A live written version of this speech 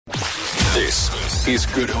This is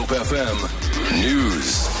Good Hope FM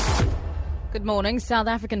News. Good morning. South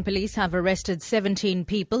African police have arrested 17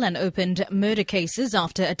 people and opened murder cases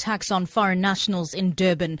after attacks on foreign nationals in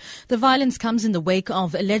Durban. The violence comes in the wake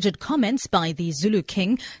of alleged comments by the Zulu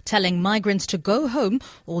King telling migrants to go home,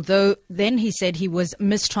 although then he said he was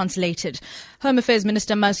mistranslated. Home Affairs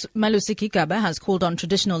Minister Malusi Gigaba has called on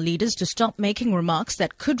traditional leaders to stop making remarks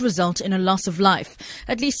that could result in a loss of life.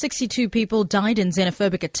 At least 62 people died in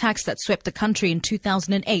xenophobic attacks that swept the country in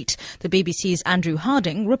 2008. The BBC's Andrew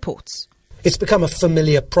Harding reports. It's become a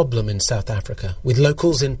familiar problem in South Africa, with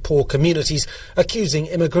locals in poor communities accusing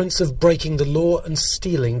immigrants of breaking the law and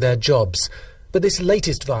stealing their jobs. But this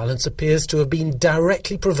latest violence appears to have been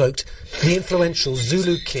directly provoked. The influential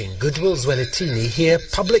Zulu king, Goodwill Zwelithini, here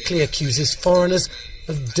publicly accuses foreigners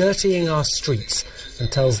of dirtying our streets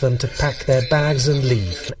and tells them to pack their bags and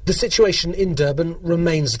leave. The situation in Durban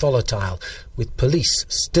remains volatile, with police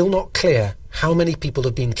still not clear how many people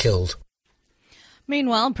have been killed.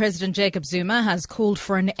 Meanwhile, President Jacob Zuma has called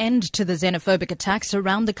for an end to the xenophobic attacks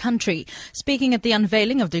around the country. Speaking at the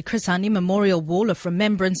unveiling of the Chris Hani Memorial Wall of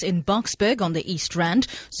Remembrance in Boksburg on the East Rand,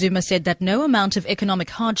 Zuma said that no amount of economic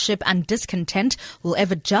hardship and discontent will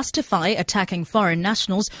ever justify attacking foreign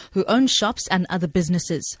nationals who own shops and other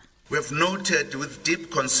businesses. We have noted with deep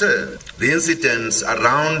concern the incidents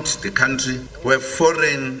around the country where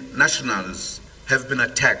foreign nationals have been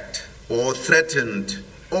attacked or threatened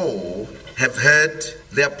or have had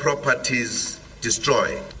their properties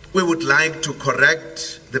destroyed. We would like to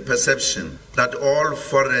correct the perception that all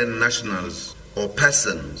foreign nationals or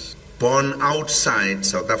persons born outside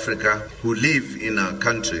South Africa who live in our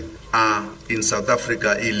country are in South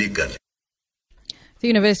Africa illegally. The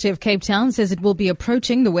University of Cape Town says it will be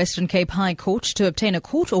approaching the Western Cape High Court to obtain a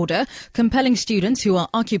court order compelling students who are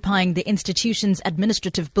occupying the institution's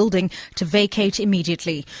administrative building to vacate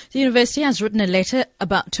immediately. The university has written a letter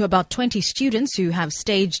to about 20 students who have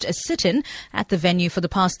staged a sit-in at the venue for the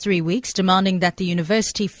past 3 weeks, demanding that the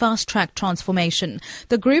university fast-track transformation.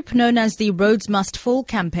 The group, known as the Rhodes Must Fall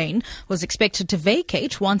campaign, was expected to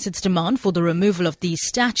vacate once its demand for the removal of the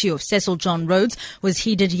statue of Cecil John Rhodes was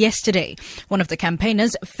heeded yesterday. One of the campaigners,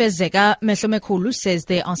 Fezeka Mehlomekulu, says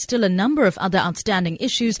there are still a number of other outstanding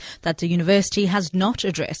issues that the university has not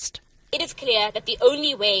addressed. It is clear that the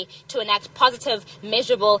only way to enact positive,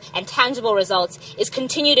 measurable and tangible results is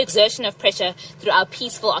continued exertion of pressure through our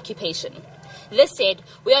peaceful occupation. This said,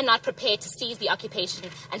 we are not prepared to seize the occupation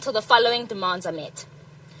until the following demands are met.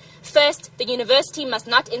 First, the university must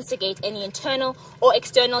not instigate any internal or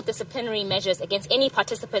external disciplinary measures against any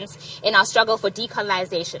participants in our struggle for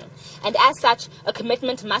decolonization, and as such, a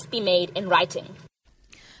commitment must be made in writing.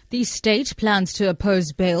 The state plans to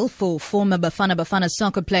oppose bail for former Bafana Bafana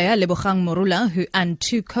soccer player Lebogang Morula and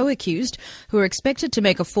two co-accused who are expected to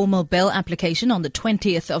make a formal bail application on the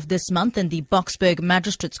 20th of this month in the Boksburg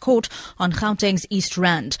Magistrates Court on Gauteng's East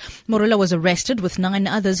Rand. Morula was arrested with 9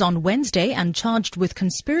 others on Wednesday and charged with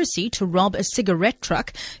conspiracy to rob a cigarette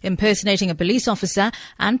truck, impersonating a police officer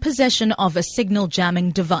and possession of a signal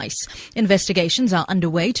jamming device. Investigations are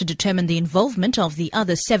underway to determine the involvement of the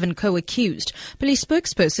other 7 co-accused. Police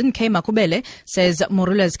spokesperson K. Makubele says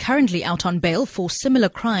Morula is currently out on bail for similar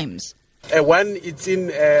crimes. One is in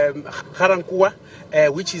Garankuwa,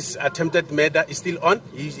 which is attempted murder, is still on.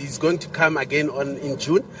 He's going to come again in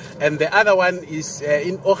June. And the other one is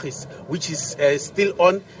in Ochis, which is still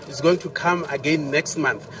on. Is going to come again next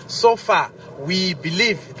month. So far, we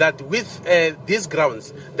believe that with these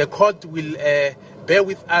grounds, the court will bear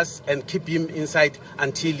with us and keep him inside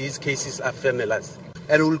until his cases are finalized.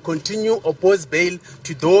 And will continue oppose bail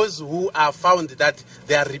to those who are found that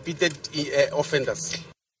they are repeated offenders.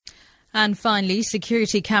 And finally,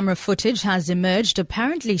 security camera footage has emerged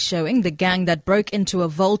apparently showing the gang that broke into a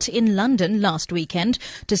vault in London last weekend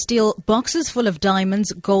to steal boxes full of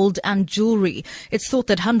diamonds, gold and jewellery. It's thought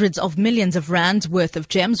that hundreds of millions of rands worth of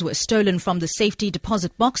gems were stolen from the safety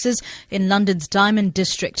deposit boxes in London's Diamond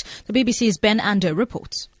District. The BBC's Ben Ando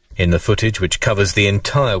reports. In the footage, which covers the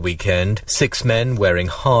entire weekend, 6 men wearing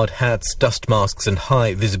hard hats, dust masks and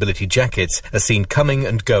high visibility jackets are seen coming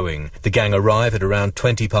and going. The gang arrive at around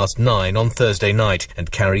 9:20 on Thursday night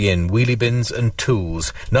and carry in wheelie bins and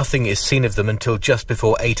tools. Nothing is seen of them until just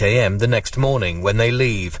before 8 a.m. the next morning when they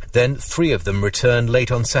leave. Then 3 of them return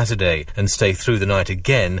late on Saturday and stay through the night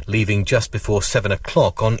again, leaving just before 7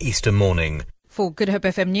 o'clock on Easter morning. For Good Hope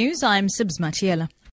FM News, I'm Sibs Matiela.